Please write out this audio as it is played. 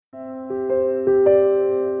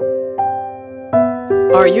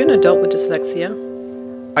Are you an adult with dyslexia?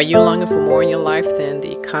 Are you longing for more in your life than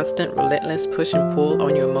the constant, relentless push and pull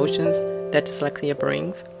on your emotions that dyslexia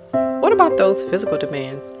brings? What about those physical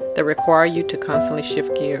demands that require you to constantly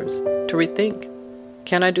shift gears, to rethink?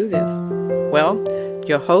 Can I do this? Well,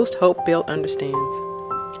 your host, Hope Bill, understands.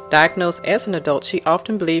 Diagnosed as an adult, she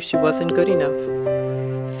often believed she wasn't good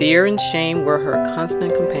enough. Fear and shame were her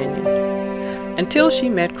constant companion. Until she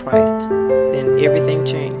met Christ, then everything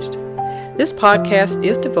changed. This podcast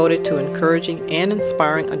is devoted to encouraging and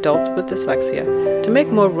inspiring adults with dyslexia to make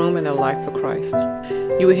more room in their life for Christ.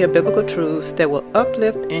 You will hear biblical truths that will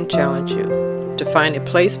uplift and challenge you to find a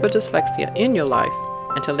place for dyslexia in your life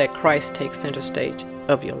and to let Christ take center stage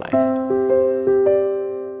of your life.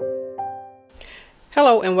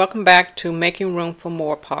 Hello and welcome back to Making Room for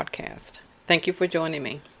More podcast. Thank you for joining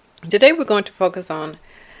me. Today we're going to focus on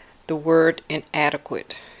the word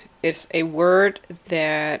inadequate. It's a word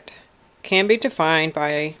that can be defined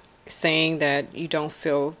by saying that you don't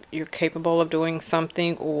feel you're capable of doing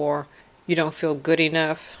something or you don't feel good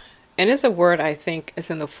enough. And it's a word I think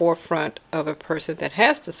is in the forefront of a person that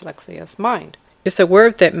has dyslexia's mind. It's a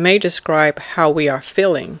word that may describe how we are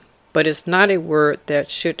feeling, but it's not a word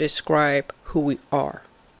that should describe who we are.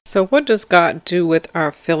 So what does God do with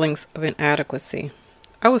our feelings of inadequacy?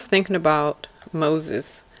 I was thinking about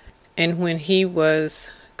Moses and when he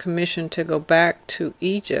was commissioned to go back to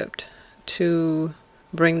Egypt to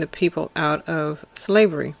bring the people out of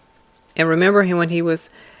slavery. And remember him when he was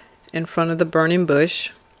in front of the burning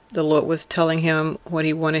bush, the Lord was telling him what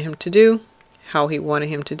he wanted him to do, how he wanted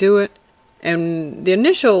him to do it. And the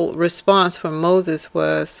initial response from Moses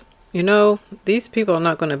was, these people are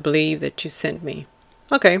not going to believe that you sent me.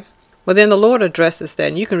 Okay. Well, then the Lord addresses that,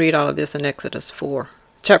 and you can read all of this in Exodus 4,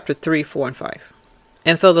 chapter 3, 4, and 5.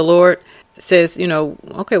 And so the Lord says,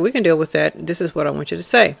 okay, we can deal with that. This is what I want you to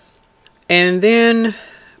say. And then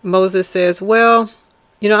Moses says, I'm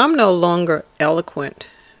no longer eloquent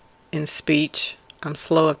in speech. I'm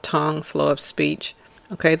slow of tongue, slow of speech.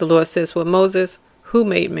 Okay, the Lord says, well, Moses, who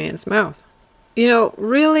made man's mouth?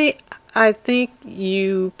 Really, I think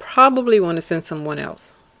you probably want to send someone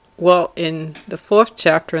else. Well, in the 4th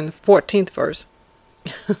chapter, in the 14th verse,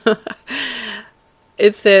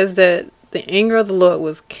 it says that the anger of the Lord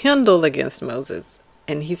was kindled against Moses.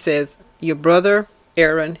 And he says, your brother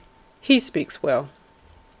Aaron, he speaks well.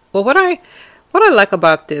 Well, what I like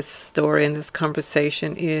about this story and this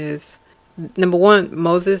conversation is, number one,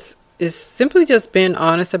 Moses is simply just being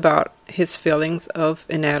honest about his feelings of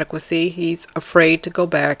inadequacy. He's afraid to go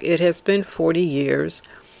back. It has been 40 years.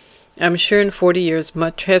 I'm sure in 40 years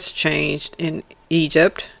much has changed in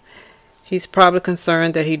Egypt. He's probably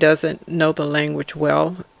concerned that he doesn't know the language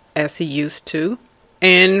well as he used to.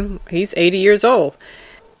 And he's 80 years old.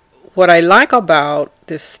 What I like about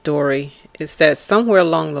this story is that somewhere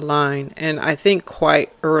along the line, and I think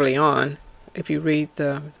quite early on, if you read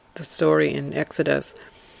the story in Exodus,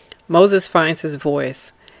 Moses finds his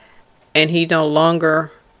voice, and he no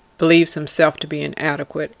longer believes himself to be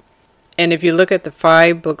inadequate. And if you look at the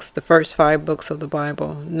first 5 books of the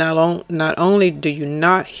Bible, not only do you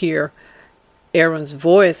not hear Aaron's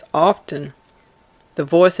voice often, the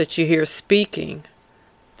voice that you hear speaking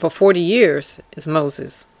for 40 years is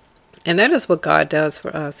Moses. And that is what God does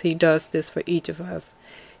for us. He does this for each of us.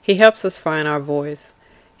 He helps us find our voice.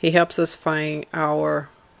 He helps us find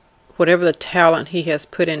whatever the talent he has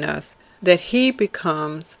put in us, that he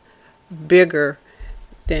becomes bigger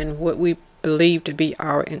than what we believe to be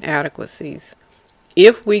our inadequacies,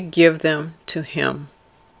 if we give them to him.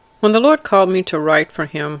 When the Lord called me to write for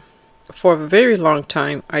him, for a very long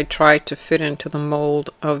time, I tried to fit into the mold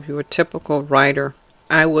of your typical writer.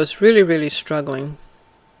 I was really, really struggling.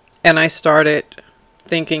 And I started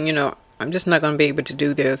thinking, I'm just not going to be able to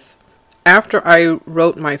do this. After I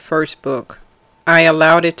wrote my first book, I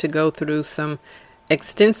allowed it to go through some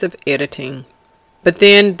extensive editing. But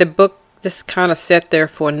then the book just kind of sat there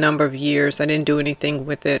for a number of years. I didn't do anything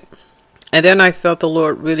with it. And then I felt the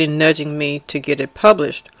Lord really nudging me to get it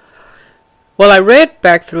published. Well, I read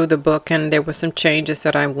back through the book and there were some changes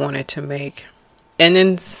that I wanted to make. And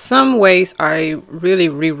in some ways, I really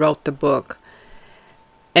rewrote the book.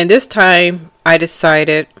 And this time I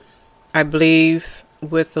decided, I believe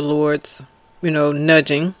with the Lord's,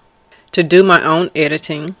 nudging, to do my own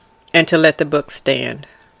editing and to let the book stand.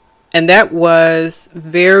 And that was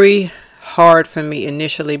very hard for me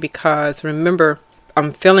initially because, remember,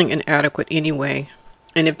 I'm feeling inadequate anyway.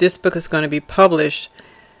 And if this book is going to be published,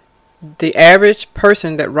 the average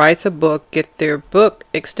person that writes a book gets their book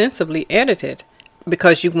extensively edited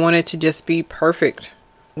because you want it to just be perfect.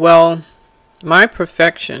 Well, my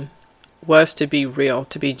perfection was to be real,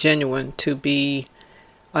 to be genuine, to be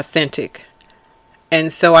authentic.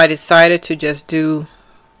 And so I decided to just do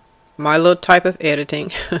my little type of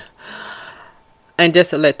editing and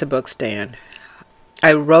just to let the book stand.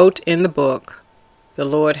 I wrote in the book, the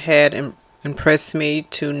Lord had impressed me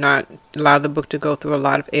to not allow the book to go through a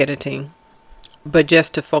lot of editing, but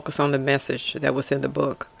just to focus on the message that was in the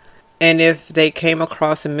book. And if they came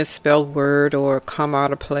across a misspelled word or come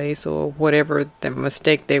out of place or whatever the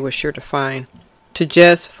mistake, they were sure to find, to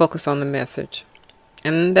just focus on the message.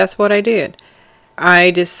 And that's what I did. I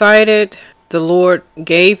decided the Lord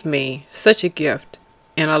gave me such a gift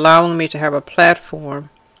in allowing me to have a platform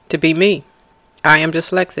to be me. I am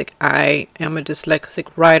dyslexic. I am a dyslexic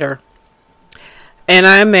writer. And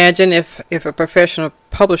I imagine if a professional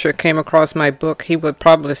publisher came across my book, he would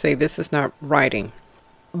probably say, this is not writing.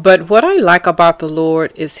 But what I like about the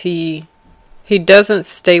Lord is he doesn't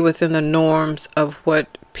stay within the norms of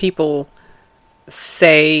what people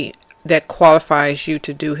say that qualifies you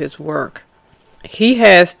to do his work. He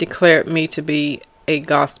has declared me to be a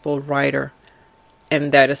gospel writer,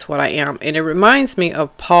 and that is what I am. And it reminds me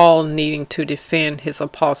of Paul needing to defend his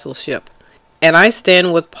apostleship. And I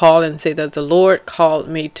stand with Paul and say that the Lord called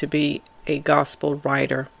me to be a gospel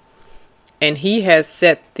writer. And he has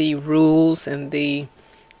set the rules and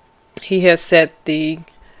he has set the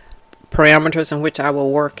parameters in which I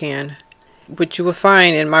will work in. What you will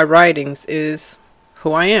find in my writings is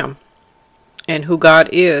who I am and who God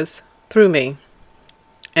is through me.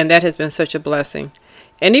 And that has been such a blessing.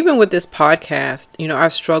 And even with this podcast,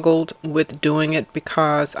 I've struggled with doing it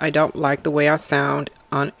because I don't like the way I sound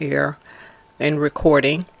on air and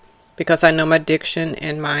recording, because I know my diction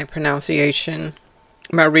and my pronunciation,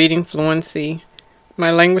 my reading fluency,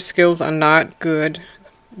 my language skills are not good.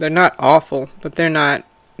 They're not awful, but they're not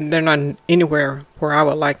anywhere where I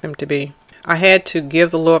would like them to be. I had to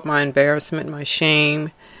give the Lord my embarrassment, my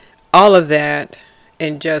shame, all of that,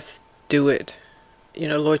 and just do it.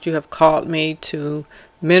 Lord, you have called me to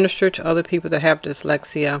minister to other people that have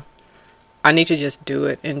dyslexia. I need to just do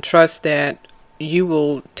it and trust that you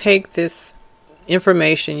will take this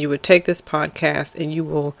information, you will take this podcast, and you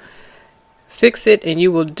will fix it, and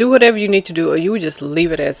you will do whatever you need to do, or you will just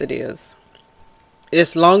leave it as it is.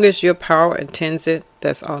 As long as your power intends it,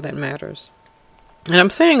 that's all that matters. And I'm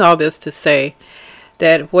saying all this to say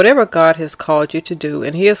that whatever God has called you to do,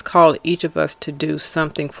 and he has called each of us to do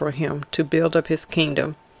something for him, to build up his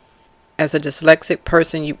kingdom. As a dyslexic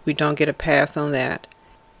person, we don't get a pass on that.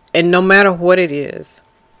 And no matter what it is,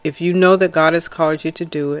 if you know that God has called you to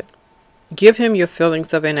do it, give him your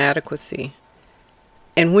feelings of inadequacy.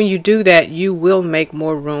 And when you do that, you will make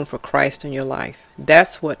more room for Christ in your life.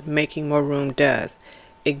 That's what making more room does.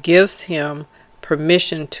 It gives him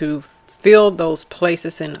permission to fill those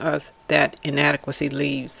places in us that inadequacy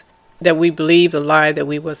leaves. That we believe the lie that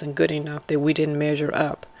we wasn't good enough, that we didn't measure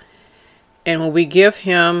up. And when we give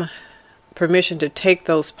him permission to take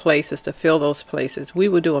those places, to fill those places, we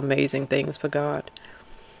will do amazing things for God.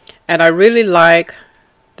 And I really like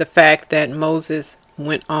the fact that Moses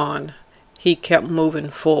went on. He kept moving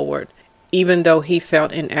forward. Even though he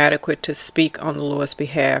felt inadequate to speak on the Lord's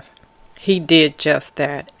behalf, he did just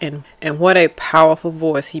that. And what a powerful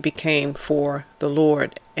voice he became for the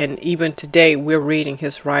Lord. And even today, we're reading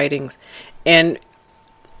his writings. And,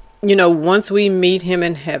 once we meet him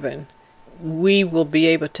in heaven, we will be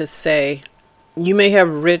able to say, you may have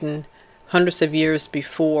written hundreds of years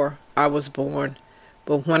before I was born,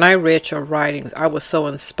 but when I read your writings, I was so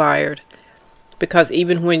inspired. Because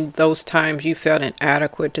even when those times you felt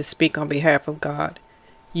inadequate to speak on behalf of God,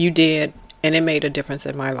 you did, and it made a difference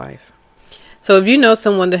in my life. So if you know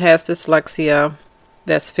someone that has dyslexia,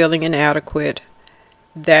 that's feeling inadequate,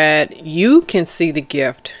 that you can see the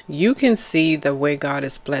gift, you can see the way God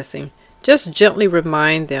is blessing, just gently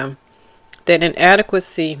remind them that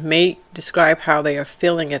inadequacy may describe how they are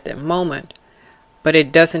feeling at that moment, but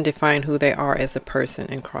it doesn't define who they are as a person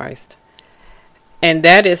in Christ. And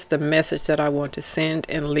that is the message that I want to send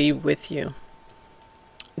and leave with you.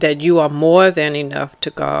 That you are more than enough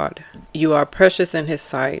to God. You are precious in his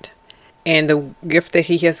sight. And the gift that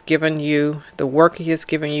he has given you, the work he has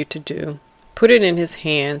given you to do, put it in his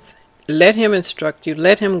hands. Let him instruct you.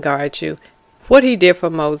 Let him guide you. What he did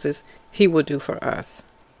for Moses, he will do for us.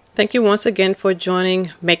 Thank you once again for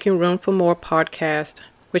joining Making Room for More podcast,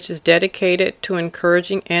 which is dedicated to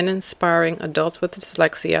encouraging and inspiring adults with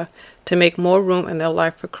dyslexia to make more room in their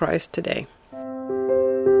life for Christ today.